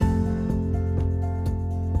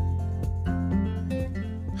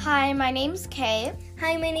Hi, my name's Kay.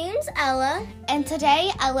 Hi, my name's Ella. And today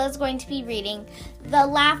Ella's going to be reading The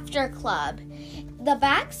Laughter Club. The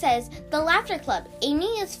back says, The Laughter Club. Amy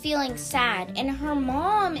is feeling sad and her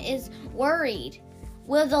mom is worried.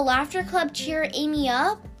 Will the Laughter Club cheer Amy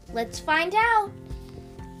up? Let's find out.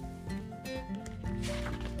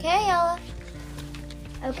 Okay, Ella.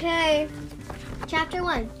 Okay. Chapter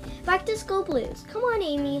 1. Back to school blues. Come on,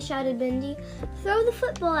 Amy, shouted Bindi. Throw the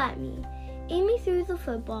football at me. Amy threw the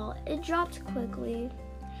football. It dropped quickly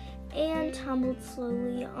and tumbled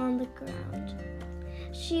slowly on the ground.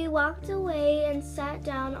 She walked away and sat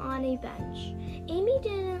down on a bench. Amy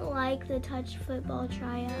didn't like the touch football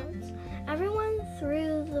tryouts. Everyone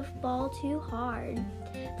threw the ball too hard.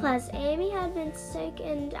 Plus, Amy had been sick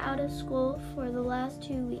and out of school for the last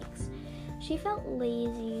 2 weeks. She felt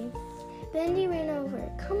lazy. Bindi ran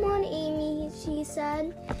over. Come on, Amy, she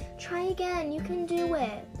said. Try again. You can do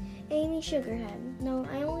it. Amy shook her head. No,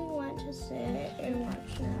 I only want to sit and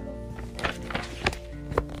watch now.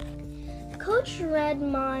 Coach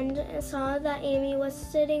Redmond saw that Amy was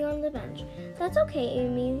sitting on the bench. That's okay,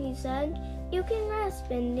 Amy, he said. You can rest,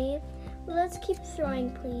 Bindi. Let's keep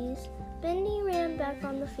throwing, please. Bindi ran back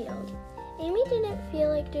on the field. Amy didn't feel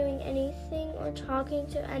like doing anything or talking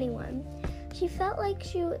to anyone. She felt like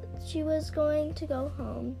she was going to go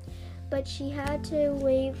home, but she had to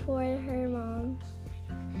wait for her mom.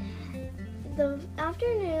 The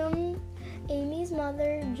afternoon, Amy's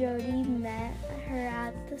mother, Jody, met her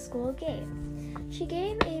at the school gate. She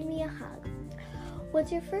gave Amy a hug.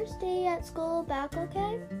 Was your first day at school back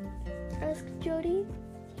okay? Asked Jody.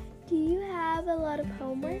 Do you have a lot of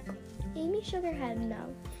homework? Amy shook her head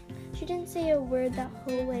no. She didn't say a word that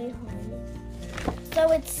whole way home.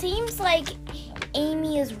 So it seems like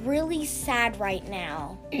Amy is really sad right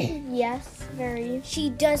now. Yes, very. She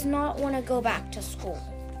does not want to go back to school.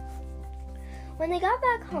 When they got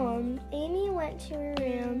back home, Amy went to her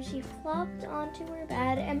room. She flopped onto her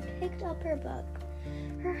bed and picked up her book.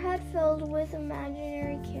 Her head filled with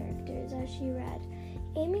imaginary characters as she read.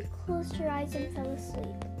 Amy closed her eyes and fell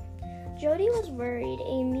asleep. Jody was worried.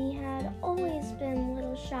 Amy had always been a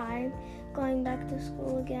little shy. Going back to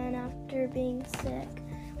school again after being sick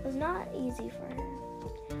was not easy for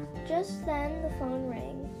her. Just then the phone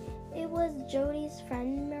rang. It was Jody's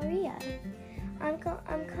friend Maria. I'm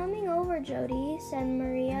coming over, Jody, said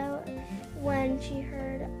Maria when she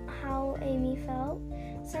heard how Amy felt.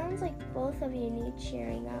 Sounds like both of you need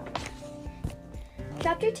cheering up.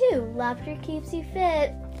 Chapter 2, Laughter Keeps You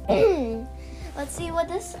Fit. Let's see what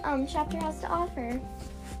this chapter has to offer.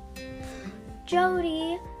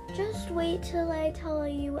 Jody, just wait till I tell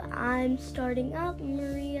you I'm starting up,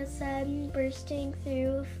 Maria said, bursting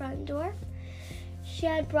through the front door. She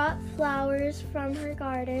had brought flowers from her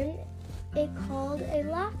garden. It's called a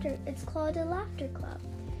laughter club.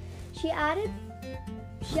 She added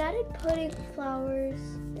putting flowers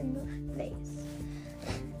in the vase.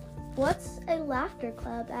 What's a laughter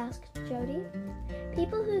club? Asked Jody.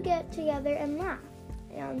 People who get together and laugh,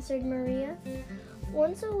 answered Maria.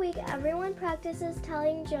 Once a week, everyone practices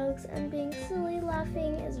telling jokes and being silly.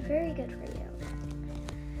 Laughing is very good for you.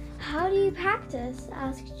 How do you practice?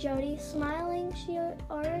 Asked Jody, smiling. She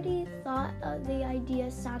already thought the idea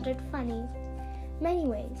sounded funny. Many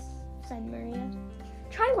ways, said Maria.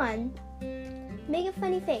 Try one. Make a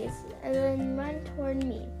funny face and then run toward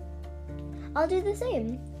me. I'll do the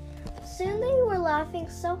same. Soon they were laughing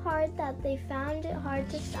so hard that they found it hard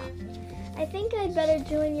to stop. I think I'd better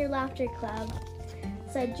join your laughter club,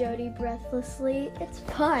 said Jody breathlessly. It's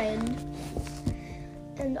fun.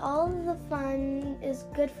 And all of the fun is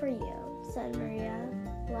good for you, said Maria.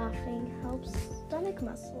 Laughing helps stomach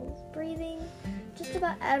muscles, breathing, just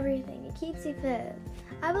about everything. It keeps you fit.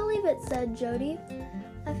 I believe it, said Jody.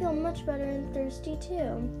 I feel much better and thirsty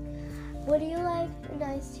too. Would you like an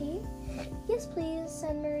iced tea? Yes, please,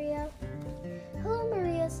 said Maria. Hello,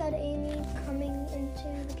 Maria, said Amy, coming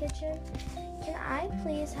into the kitchen. Can I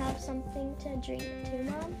please have something to drink too,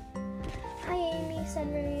 Mom? Hi, Amy, said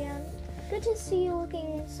Maria. Good to see you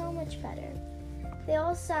looking so much better. They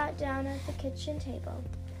all sat down at the kitchen table.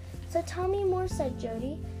 So tell me more, said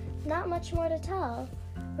Jody. Not much more to tell,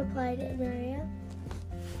 replied Maria.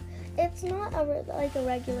 It's not like a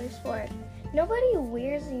regular sport. Nobody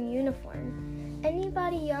wears a uniform.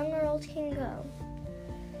 Anybody young or old can go.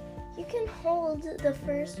 You can hold the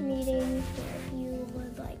first meeting here if you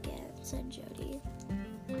would like it, said Jody.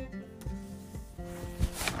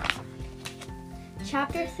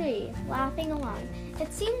 Chapter 3, Laughing Along.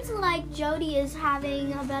 It seems like Jody is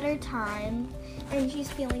having a better time and she's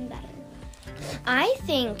feeling better. I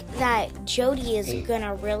think that Jody is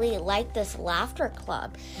gonna really like this laughter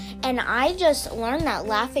club. And I just learned that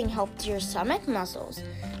laughing helps your stomach muscles.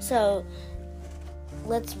 So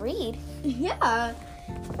let's read. Yeah.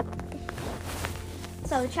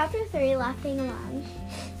 So, chapter 3, Laughing Along.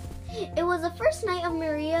 It was the first night of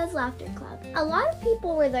Maria's laughter club. A lot of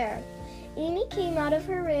people were there. Amy came out of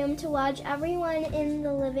her room to watch everyone in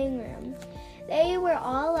the living room. They were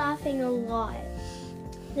all laughing a lot.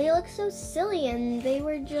 They looked so silly and they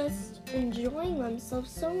were just enjoying themselves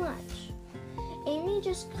so much. Amy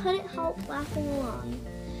just couldn't help laughing along.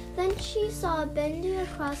 Then she saw Bendy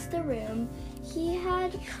across the room. He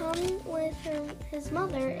had come with his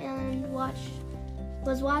mother and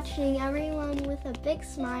was watching everyone with a big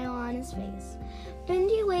smile on his face.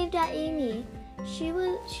 Bendy waved at Amy. She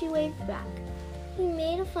waved back. He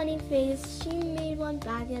made a funny face. She made one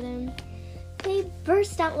back at him. They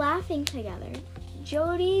burst out laughing together.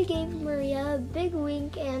 Jody gave Maria a big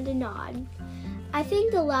wink and a nod. I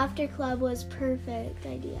think the laughter club was a perfect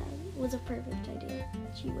idea,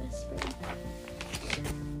 she whispered.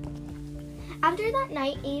 After that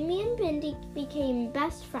night, Amy and Bendy became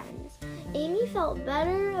best friends. Amy felt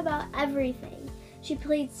better about everything. She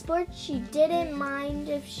played sports. She didn't mind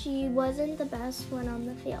if she wasn't the best one on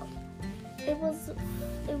the field. It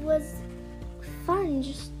was fun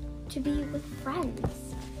just to be with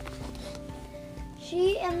friends.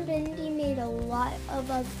 She and Bendy made a lot of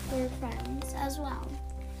other friends as well.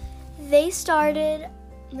 They started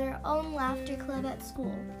their own laughter club at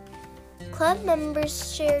school. Club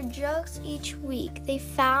members shared jokes each week. They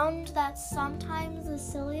found that sometimes the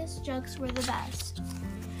silliest jokes were the best.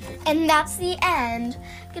 And that's the end.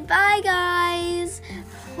 Goodbye, guys.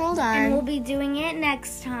 Hold on. And we'll be doing it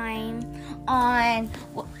next time.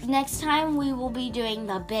 Next time we will be doing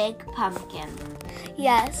the big pumpkin.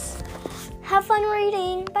 Yes. Have fun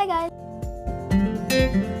reading. Bye, guys.